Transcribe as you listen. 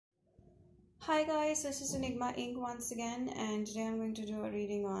Hi guys, this is Enigma Inc once again, and today I'm going to do a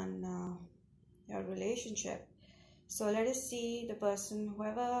reading on your relationship. So let us see the person,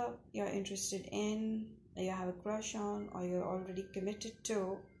 whoever you're interested in, that you have a crush on, or you're already committed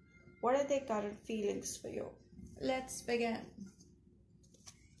to. What are their current feelings for you? Let's begin.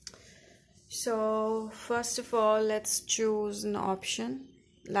 So first of all, let's choose an option.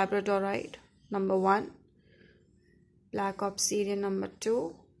 Labradorite number 1, black obsidian number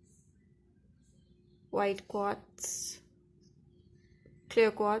 2, white quartz,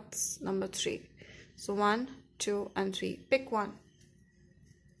 clear quartz number 3. So 1, 2 and 3, pick one.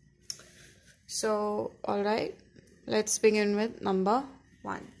 So alright, let's begin with number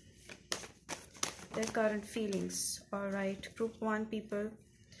 1, their current feelings. Alright, group 1 people,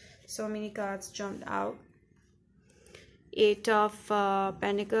 so many cards jumped out. 8 of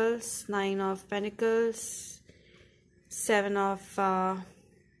Pentacles, 9 of Pentacles, 7 of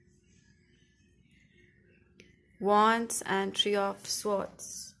Wands and 3 of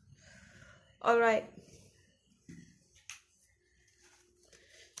Swords. Alright,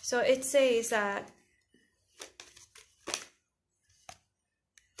 so it says that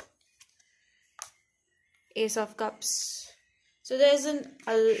Ace of Cups. So there's an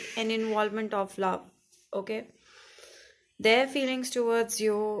involvement of love. Okay, their feelings towards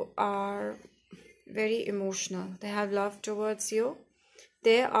you are very emotional. They have love towards you.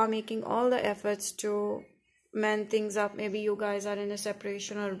 They are making all the efforts to mend things up. Maybe you guys are in a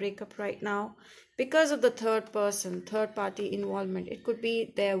separation or a breakup right now because of the third party involvement. It could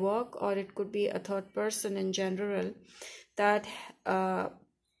be their work, or it could be a third person in general that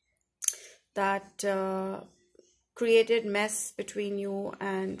created mess between you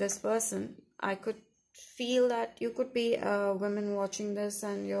and this person. I could feel that you could be a woman watching this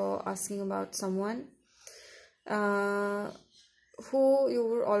and you're asking about someone who you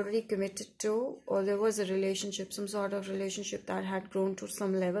were already committed to, or there was a relationship, some sort of relationship that had grown to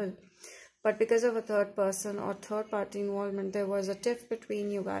some level, but because of a third person or third party involvement, there was a tiff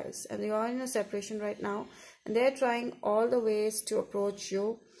between you guys, and you are in a separation right now, and they're trying all the ways to approach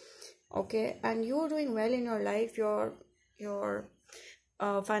you. Okay, and you're doing well in your life. You're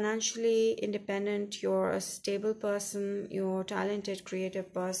financially independent, you're a stable person, you're a talented,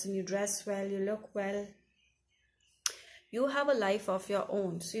 creative person, you dress well, you look well, you have a life of your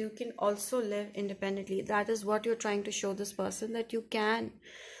own, so you can also live independently. That is what you're trying to show this person, that you can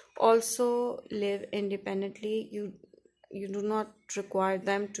also live independently. You do not require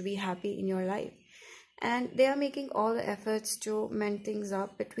them to be happy in your life, and they are making all the efforts to mend things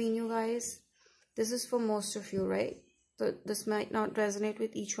up between you guys. This is for most of you, right? So this might not resonate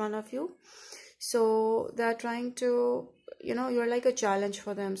with each one of you. So they're trying to, you're like a challenge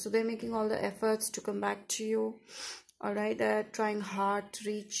for them, so they're making all the efforts to come back to you. All right, they're trying hard to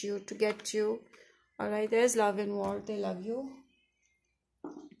reach you, to get you. All right, there's love involved. They love you.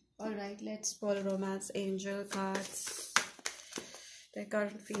 All right, let's pull romance angel cards. Their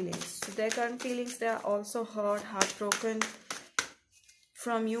current feelings. So their current feelings, they are also hurt, heartbroken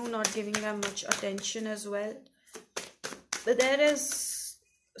from you not giving them much attention as well. But there is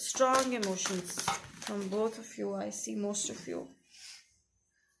strong emotions from both of you. I see most of you.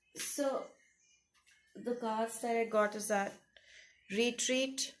 So the cards that I got is that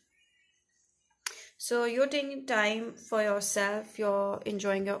retreat. So you're taking time for yourself, you're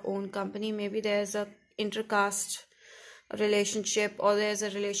enjoying your own company. Maybe there's a intercaste relationship, or there's a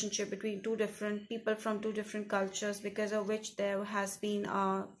relationship between two different people from two different cultures, because of which there has been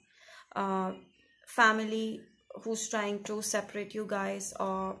a family who's trying to separate you guys,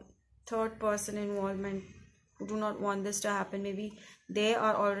 or third person involvement who do not want this to happen. Maybe they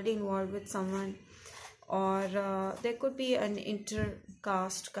are already involved with someone, or there could be an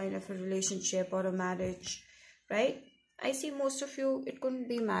intercaste kind of a relationship or a marriage, right? I see most of you, it couldn't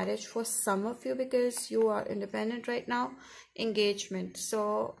be marriage for some of you because you are independent right now. Engagement.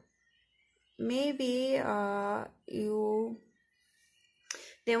 So maybe they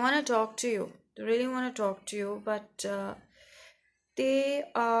want to talk to you. They really want to talk to you, but they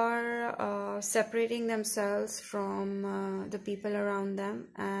are separating themselves from the people around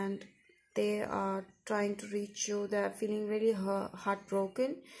them, and they are trying to reach you. They're feeling really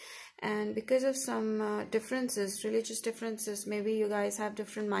heartbroken, and because of some differences, religious differences, maybe you guys have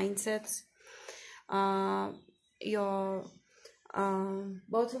different mindsets.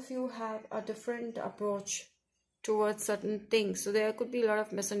 Both of you have a different approach towards certain things, so there could be a lot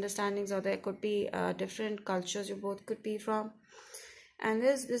of misunderstandings, or there could be different cultures you both could be from, and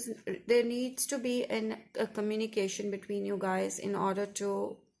there needs to be a communication between you guys in order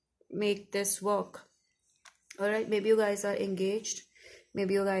to make this work. All right, maybe you guys are engaged,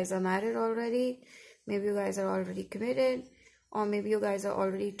 Maybe you guys are married already, maybe you guys are already committed, or maybe you guys are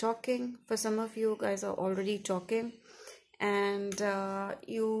already talking. For some of you guys are already talking, and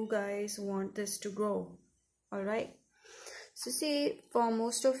you guys want this to grow. All right. So see, for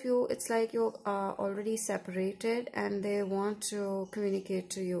most of you, it's like you're already separated and they want to communicate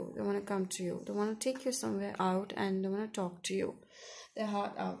to you. They want to come to you. They want to take you somewhere out and they want to talk to you. Their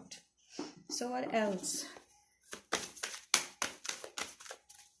heart out. So what else?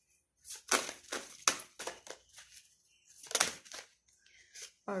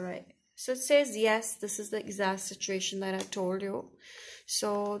 Alright. So it says, yes, this is the exact situation that I told you.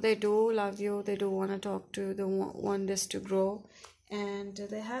 So they do love you, they do want to talk to you, they want this to grow, and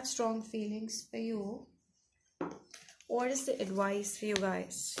they have strong feelings for you. What is the advice for you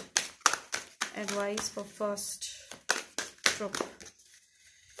guys? Advice for first group.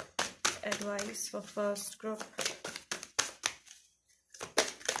 Advice for first group.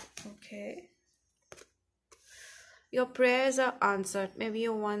 Okay. Your prayers are answered. Maybe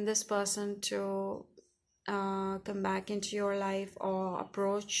you want this person to come back into your life, or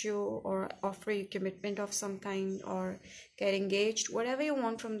approach you, or offer you commitment of some kind, or get engaged. Whatever you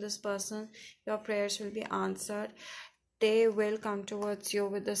want from this person, your prayers will be answered. They will come towards you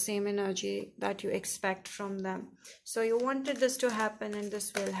with the same energy that you expect from them. So you wanted this to happen, and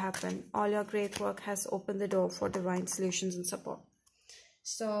this will happen. All your great work has opened the door for divine solutions and support.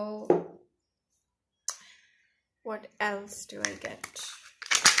 So what else do I get?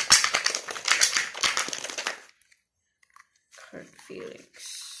 Hurt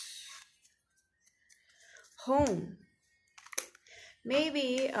feelings. Home.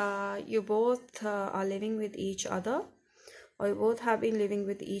 Maybe you both are living with each other, or you both have been living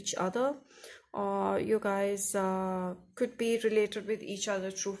with each other, or you guys could be related with each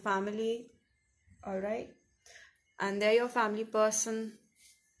other through family. All right, and they're your family person,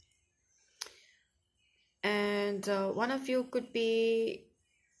 and one of you could be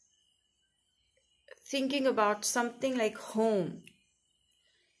thinking about something like home.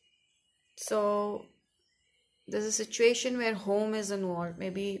 So there's a situation where home is involved.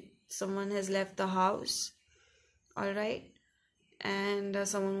 Maybe someone has left the house, all right, and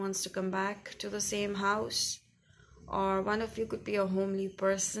someone wants to come back to the same house, or one of you could be a homely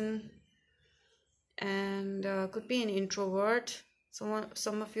person, and could be an introvert.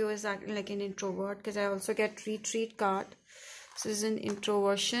 Some of you is acting like an introvert, because I also get retreat card. So this is an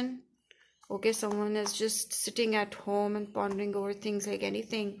introversion. Okay, someone is just sitting at home and pondering over things like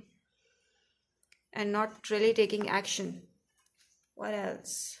anything, and not really taking action. What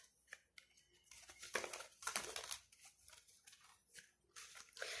else?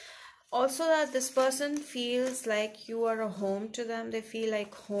 Also, that this person feels like you are a home to them. They feel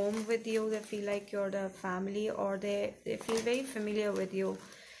like home with you. They feel like you're the family, or they feel very familiar with you.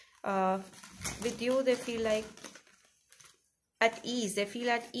 They feel like at ease. They feel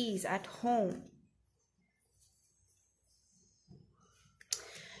at ease, at home.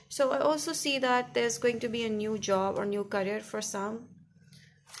 So I also see that there's going to be a new job or new career for some.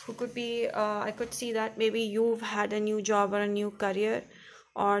 Who could be, I could see that maybe you've had a new job or a new career,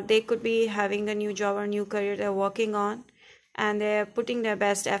 or they could be having a new job or new career they're working on, and they're putting their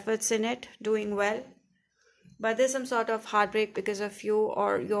best efforts in it, doing well. But there's some sort of heartbreak because of you,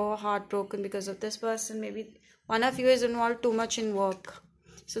 or you're heartbroken because of this person. Maybe one of you is involved too much in work.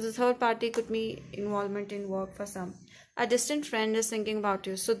 So the third party could be involvement in work for some. A distant friend is thinking about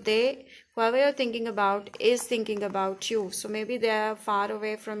you. So whoever you're thinking about is thinking about you. So maybe they're far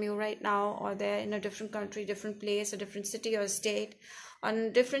away from you right now, or they're in a different country, different place, a different city or state, on a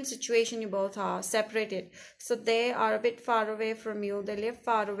different situation. You both are separated. So they are a bit far away from you. They live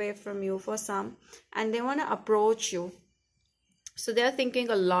far away from you for some, and they want to approach you. So they're thinking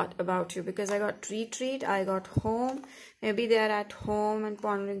a lot about you, because I got retreat, I got home. Maybe they're at home and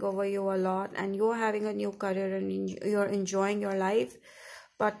pondering over you a lot, and you're having a new career and you're enjoying your life,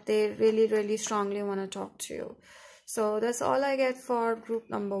 but they really, really strongly want to talk to you. So that's all I get for group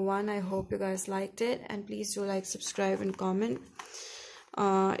number 1. I hope you guys liked it, and please do like, subscribe, and comment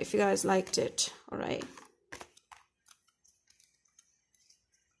if you guys liked it. All right.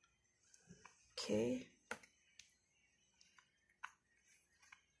 Okay.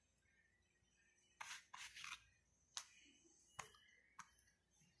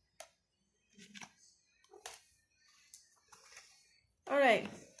 All right.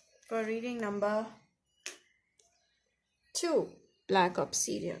 For reading number 2, black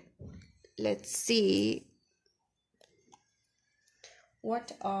obsidian. Let's see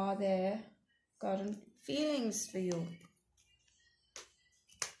what are their current feelings for you.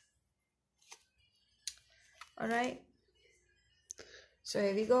 All right. So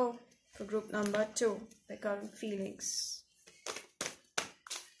here we go for group number 2, the current feelings.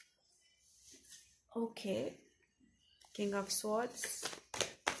 Okay, King of Swords.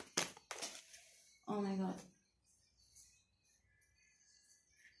 Oh my god.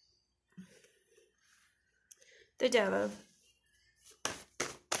 The Devil.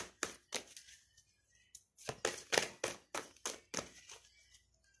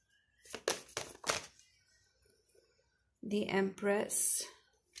 The Empress.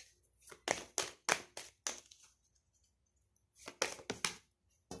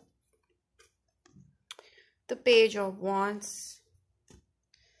 The Page of Wands.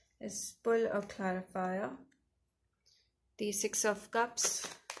 Let's pull a clarifier. The Six of Cups.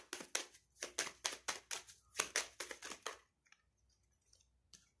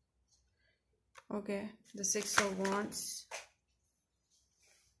 Okay, the Six of Wands.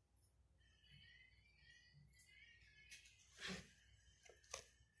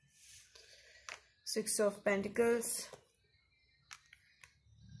 Six of Pentacles.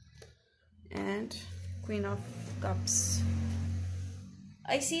 And Queen of Cups.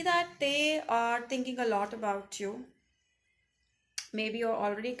 I see that they are thinking a lot about you. Maybe you're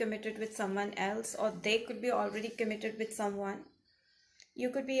already committed with someone else, or they could be already committed with someone.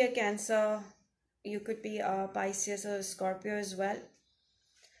 You could be a Cancer, you could be a Pisces or a Scorpio as well.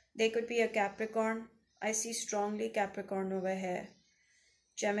 They could be a Capricorn. I see strongly Capricorn over here.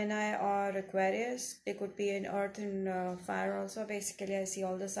 Gemini or Aquarius. They could be in Earth and Fire also. Basically, I see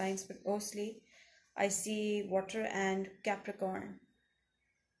all the signs, but mostly I see Water and Capricorn.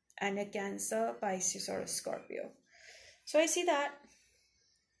 And a Cancer, Pisces or a Scorpio. So I see that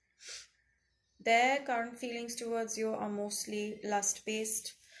their current feelings towards you are mostly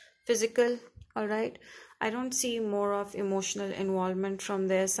lust-based, physical, alright? I don't see more of emotional involvement from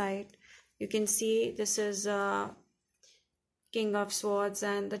their side. You can see this is King of Swords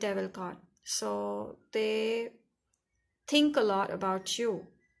and the Devil card. So they think a lot about you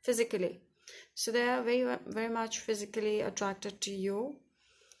physically. So they are very much physically attracted to you.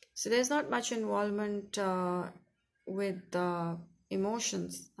 So there's not much involvement with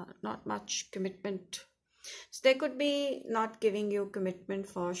emotions, not much commitment. So they could be not giving you commitment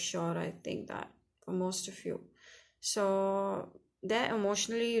for sure. I think that for most of you. So they're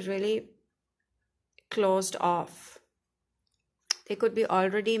emotionally really closed off. They could be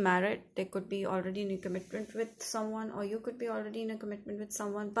already married. They could be already in a commitment with someone, or you could be already in a commitment with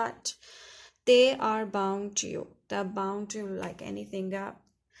someone, but they are bound to you. They're bound to you like anything. They're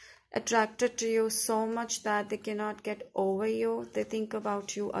attracted to you so much that they cannot get over you. They think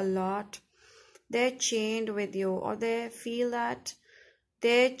about you a lot. They're chained with you, or they feel that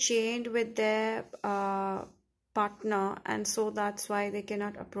they're chained with their partner, and so that's why they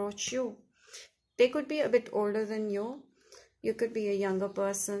cannot approach you. They could be a bit older than you. You could be a younger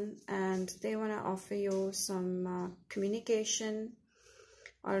person, and they want to offer you some communication,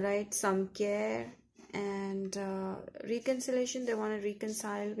 alright, some care and reconciliation. They want to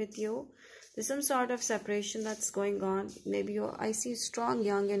reconcile with you. There's some sort of separation that's going on. Maybe I see strong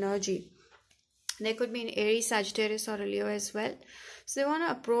young energy. They could be in Aries, Sagittarius or a Leo as well. So they want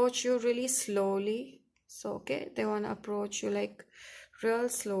to approach you really slowly. So okay, they want to approach you like real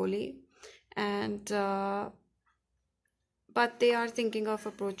slowly, and but they are thinking of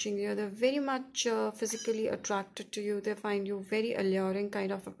approaching you. They're very much physically attracted to you. They find you very alluring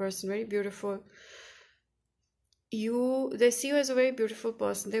kind of a person, very beautiful. They see you as a very beautiful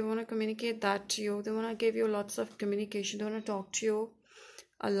person. They want to communicate that to you. They want to give you lots of communication. They want to talk to you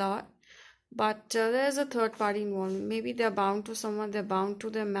a lot. But there's a third party involved. Maybe they're bound to someone. They're bound to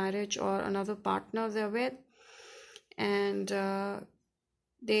their marriage or another partner they're with. And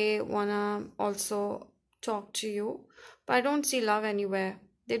they want to also talk to you. But I don't see love anywhere.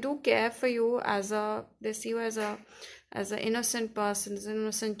 They do care for you they see you as an innocent person, as an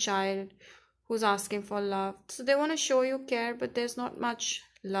innocent child who's asking for love. So they want to show you care, but there's not much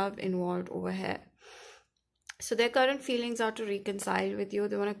love involved over here. So their current feelings are to reconcile with you.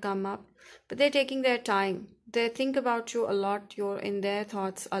 They want to come up, but they're taking their time. They think about you a lot. You're in their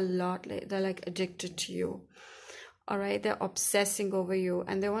thoughts a lot. They're like addicted to you. Alright, they're obsessing over you,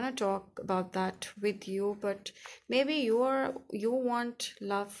 and they want to talk about that with you. But maybe you want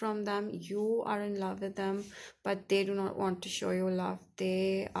love from them. You are in love with them, but they do not want to show you love.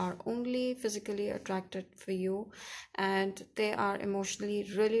 They are only physically attracted for you, and they are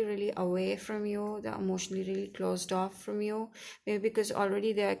emotionally really away from you. They're emotionally really closed off from you. Maybe because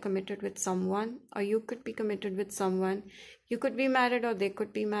already they are committed with someone, or you could be committed with someone. You could be married, or they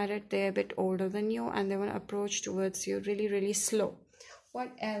could be married. They're a bit older than you, and they want to approach towards you really slow.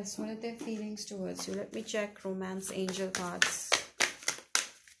 What else? What are their feelings towards you? Let me check romance angel cards.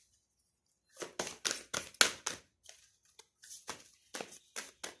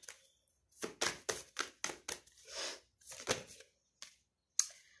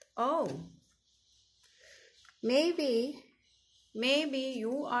 Oh, maybe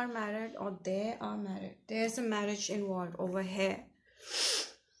you are married or they are married. There's a marriage involved over here.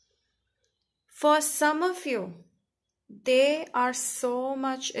 For some of you, they are so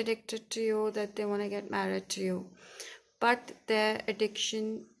much addicted to you that they want to get married to you, but their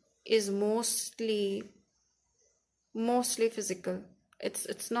addiction is mostly physical.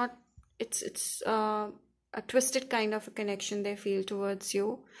 It's not, it's a twisted kind of a connection they feel towards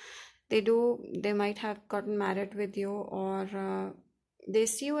you. They might have gotten married with you, or they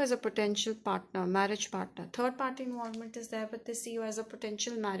see you as a potential partner, marriage partner. Third party involvement is there, but they see you as a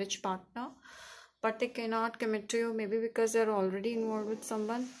potential marriage partner, but they cannot commit to you, maybe because they're already involved with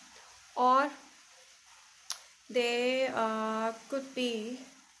someone, or they could be,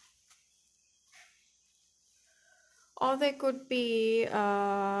 or they could be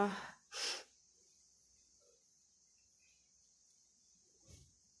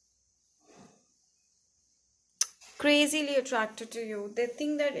crazily attracted to you. They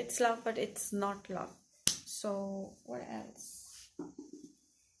think that it's love, but it's not love. So what else?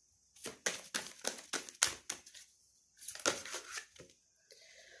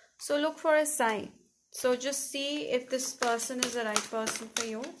 So look for a sign. So just see if this person is the right person for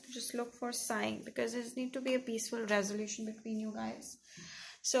you. Just look for a sign, because there needs to be a peaceful resolution between you guys.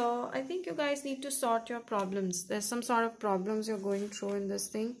 So I think you guys need to sort your problems. There's some sort of problems you're going through in this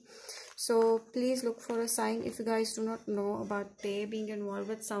thing. So please look for a sign. If you guys do not know about they being involved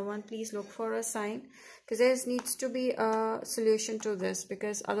with someone, please look for a sign, because there needs to be a solution to this,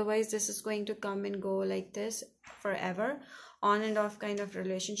 because otherwise this is going to come and go like this forever, on and off kind of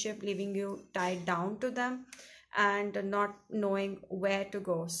relationship, leaving you tied down to them and not knowing where to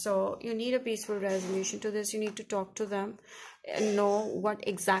go. So you need a peaceful resolution to this. You need to talk to them and know what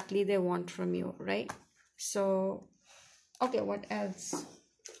exactly they want from you, right? So okay, what else?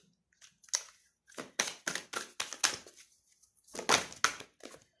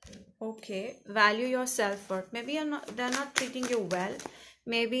 Okay, value your self-worth. Maybe they're not treating you well.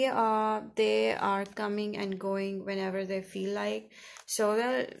 Maybe they are coming and going whenever they feel like. So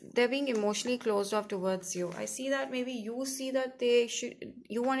they're being emotionally closed off towards you. I see that maybe you see that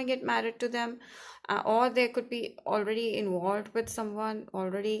you want to get married to them, or they could be already involved with someone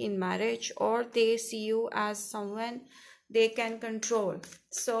already in marriage, or they see you as someone they can control.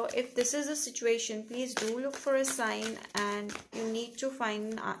 So if this is a situation, please do look for a sign, and you need to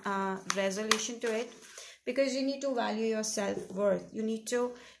find a resolution to it, because you need to value your self-worth. You need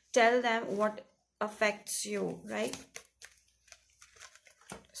to tell them what affects you, right?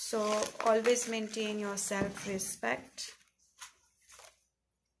 So always maintain your self-respect.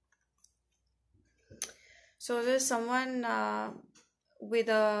 So there's someone with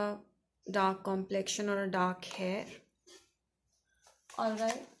a dark complexion or a dark hair. All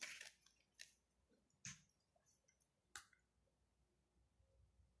right.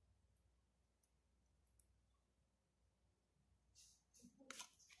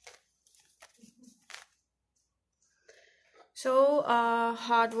 So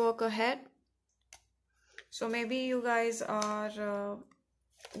hard work ahead. So maybe you guys are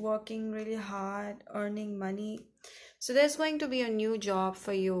working really hard, earning money. So there's going to be a new job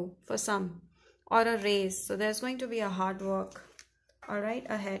for you, for some, or a raise. So there's going to be a hard work, all right,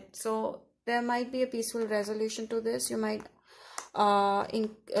 ahead. So there might be a peaceful resolution to this. You might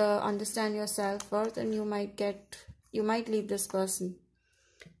understand your self-worth, and you might leave this person,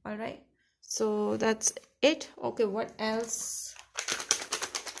 all right. So that's it. Okay, what else?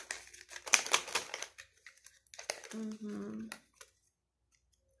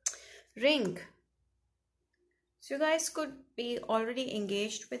 Ring. So you guys could be already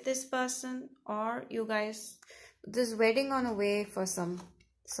engaged with this person, or you guys, this wedding on a way for some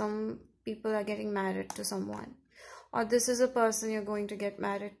people are getting married to someone, or this is a person you're going to get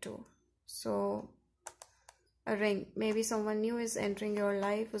married to. So a ring, maybe someone new is entering your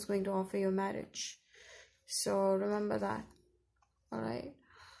life, who's going to offer you marriage. So remember that, all right.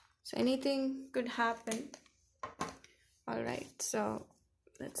 So anything could happen, all right. So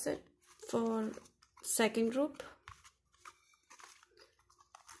that's it for second group.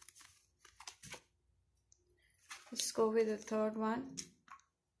 Let's go with the third one.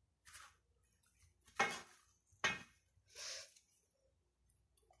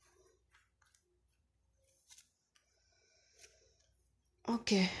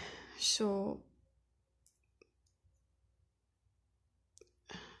 Okay, so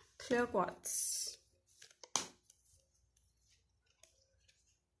clear quartz.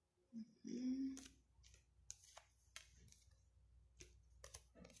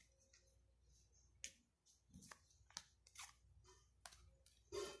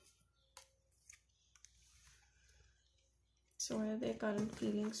 So what are their current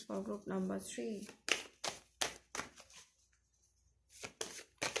feelings for group number 3?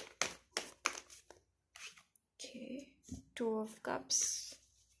 Okay, 2 of Cups.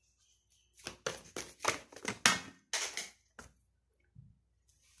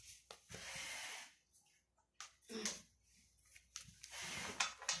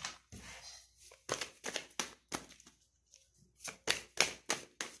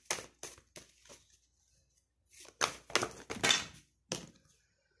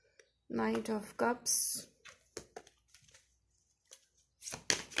 Knight of Cups.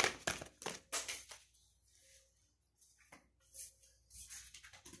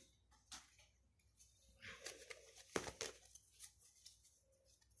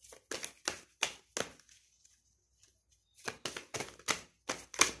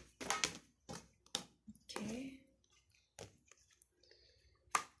 Okay.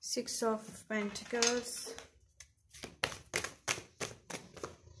 6 of Pentacles.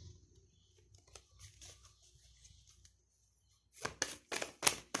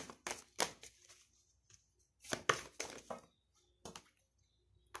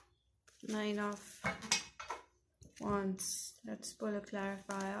 Nine of Wands. Let's pull a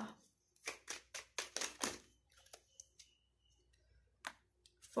clarifier.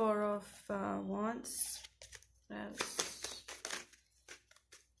 4 of Wands. Else.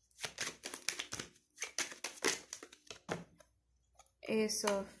 Ace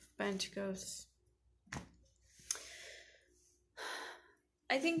of Pentacles.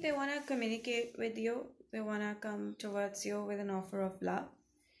 I think they want to communicate with you. They want to come towards you with an offer of love.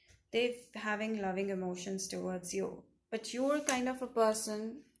 They're having loving emotions towards you. But you're kind of a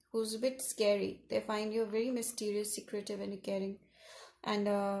person who's a bit scary. They find you very mysterious, secretive, and caring. And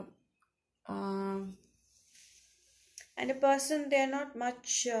a person they're not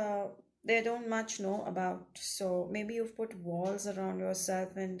much, they don't much know about. So maybe you've put walls around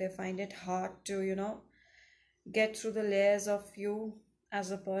yourself and they find it hard to, get through the layers of you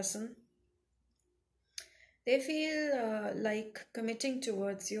as a person. They feel like committing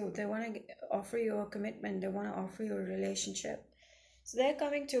towards you. They want to offer you a commitment. They want to offer you a relationship. So they're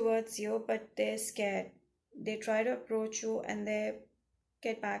coming towards you, but they're scared. They try to approach you and they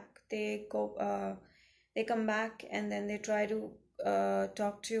get back. They come back and then they try to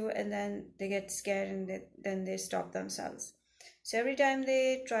talk to you and then they get scared and then they stop themselves. So every time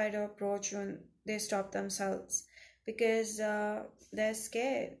they try to approach you and they stop themselves because they're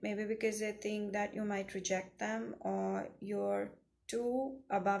scared. Maybe because they think that you might reject them or you're too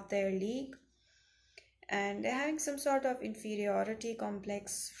above their league. And they're having some sort of inferiority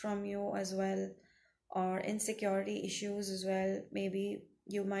complex from you as well, or insecurity issues as well. Maybe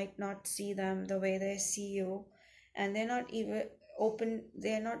you might not see them the way they see you, and they're not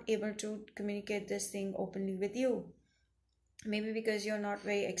able to communicate this thing openly with you. Maybe because you're not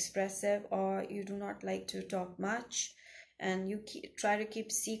very expressive or you do not like to talk much, and you try to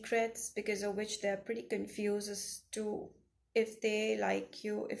keep secrets, because of which they're pretty confused as to if they like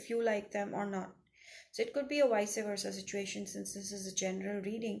you, if you like them or not. So it could be a vice versa situation, since this is a general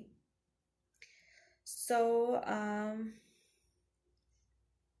reading. So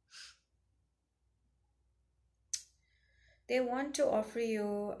they want to offer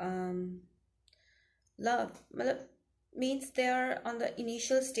you love. Means they are on the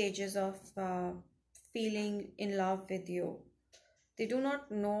initial stages of feeling in love with you. They do not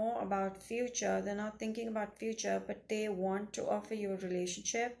know about future. They're not thinking about future, but they want to offer you a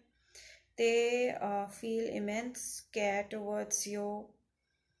relationship. They feel immense care towards you,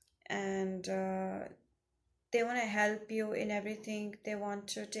 and they want to help you in everything. They want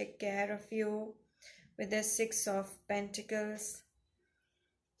to take care of you with the 6 of Pentacles.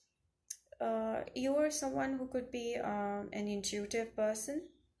 You are someone who could be an intuitive person.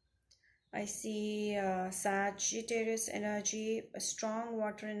 I see Sagittarius energy, a strong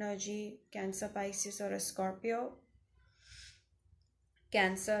water energy, Cancer, Pisces, or a Scorpio.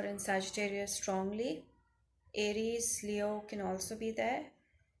 Cancer and Sagittarius strongly. Aries, Leo can also be there.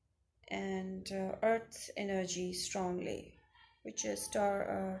 And Earth energy strongly, which is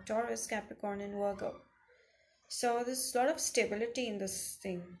Taurus, Capricorn, and Virgo. So there's a lot of stability in this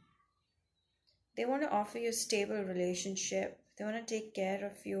thing. They want to offer you a stable relationship. They want to take care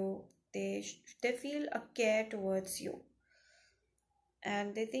of you. They feel a care towards you.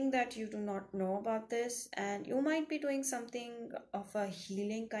 And they think that you do not know about this. And you might be doing something of a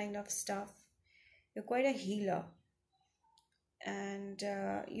healing kind of stuff. You're quite a healer. And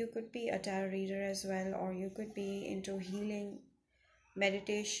you could be a tarot reader as well. Or you could be into healing,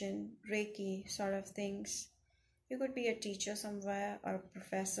 meditation, Reiki sort of things. You could be a teacher somewhere or a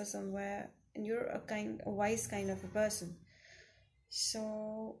professor somewhere. And you're a wise kind of a person.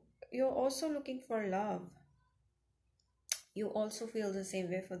 So you're also looking for love. You also feel the same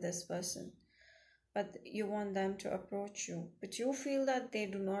way for this person, but you want them to approach you, but you feel that they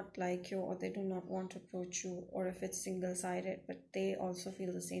do not like you, or they do not want to approach you, or if it's single-sided, but they also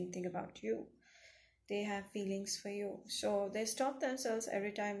feel the same thing about you. They have feelings for you, so they stop themselves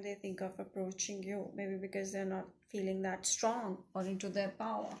every time they think of approaching you, maybe because they're not feeling that strong or into their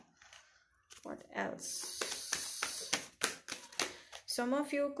power. What else? Some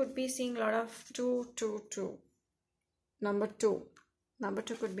of you could be seeing a lot of 222. Number two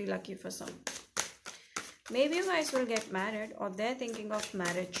could be lucky for some. Maybe you guys will get married, or they're thinking of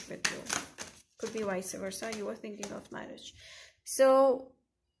marriage with you. Could be vice versa. You are thinking of marriage. So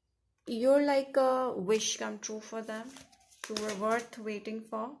you're like a wish come true for them. You were worth waiting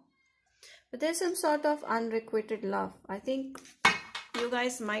for. But there's some sort of unrequited love. I think you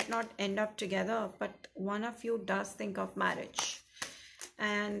guys might not end up together, but one of you does think of marriage.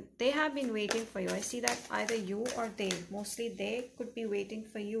 And they have been waiting for you. I see that either you or they, mostly they, could be waiting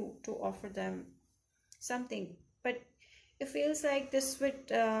for you to offer them something. But it feels like this would,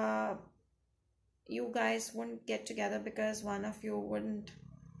 you guys wouldn't get together because one of you wouldn't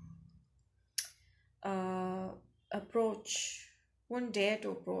wouldn't dare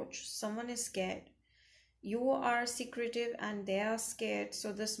to approach. Someone is scared. You are secretive and they are scared,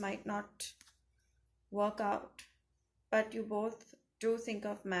 so this might not work out. But you both do think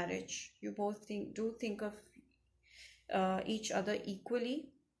of marriage. You both do think of each other equally.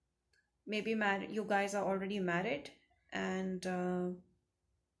 Maybe you guys are already married, and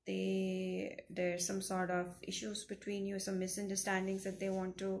there's some sort of issues between you, some misunderstandings that they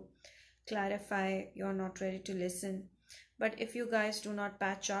want to clarify. You're not ready to listen. But if you guys do not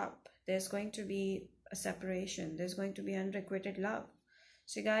patch up, there's going to be a separation. There's going to be unrequited love.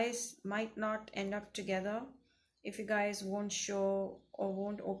 So you guys might not end up together if you guys won't show or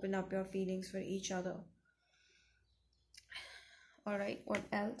won't open up your feelings for each other. All right, what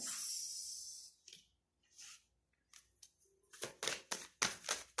else?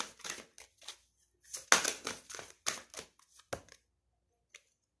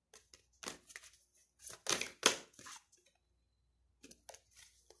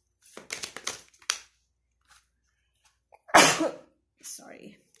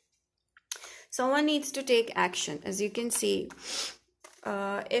 Sorry. Someone needs to take action. As you can see,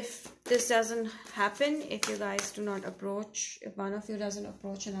 if this doesn't happen, if you guys do not approach, if one of you doesn't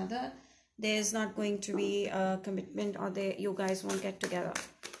approach another, there's not going to be a commitment, or you guys won't get together.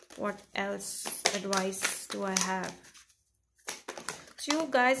 What else advice do I have? So you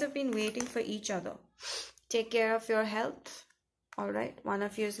guys have been waiting for each other. Take care of your health. All right, one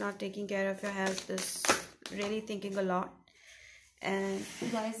of you is not taking care of your health, is really thinking a lot, and you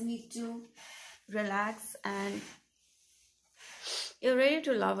guys need to relax, and you're ready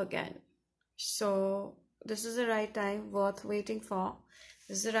to love again. So this is the right time, worth waiting for.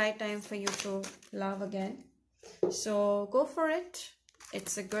 This is the right time for you to love again. So go for it.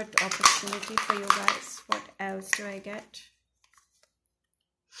 It's a good opportunity for you guys. What else do I get?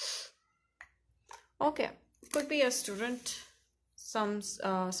 Okay, could be a student,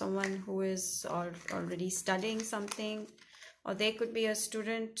 someone who is already studying something, or they could be a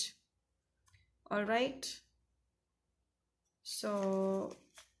student. All right, so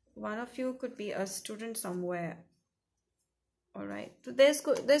one of you could be a student somewhere. All right, so there's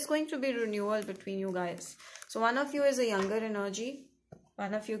going to be renewal between you guys. So one of you is a younger energy,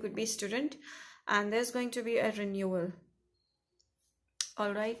 one of you could be student, and there's going to be a renewal.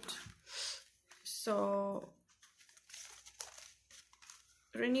 All right, so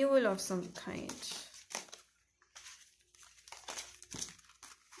renewal of some kind.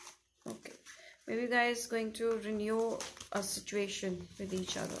 Okay, maybe you guys going to renew a situation with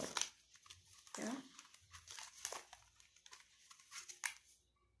each other. Yeah.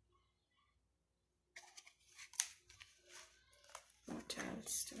 What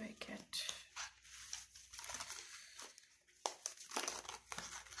else do I get?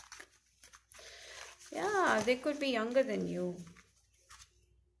 Yeah, they could be younger than you.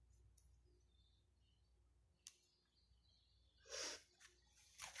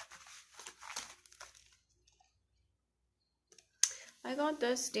 I got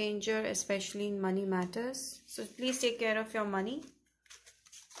this danger, especially in money matters. So please take care of your money.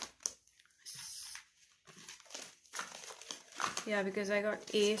 Yeah, because I got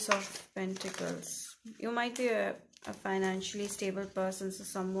Ace of Pentacles. You might be a financially stable person, so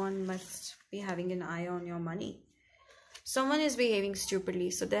someone must be having an eye on your money. Someone is behaving stupidly,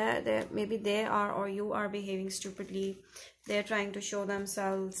 so maybe they are, or you are behaving stupidly. They're trying to show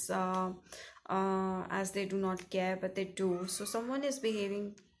themselves as they do not care, but they do. So someone is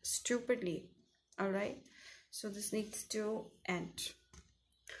behaving stupidly. All right, so this needs to end.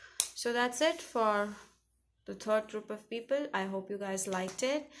 So that's it for the third group of people. I hope you guys liked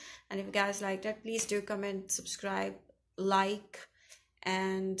it, and if you guys liked it, please do comment, subscribe, like,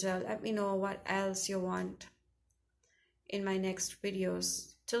 and let me know what else you want in my next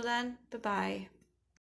videos. Till then, bye bye.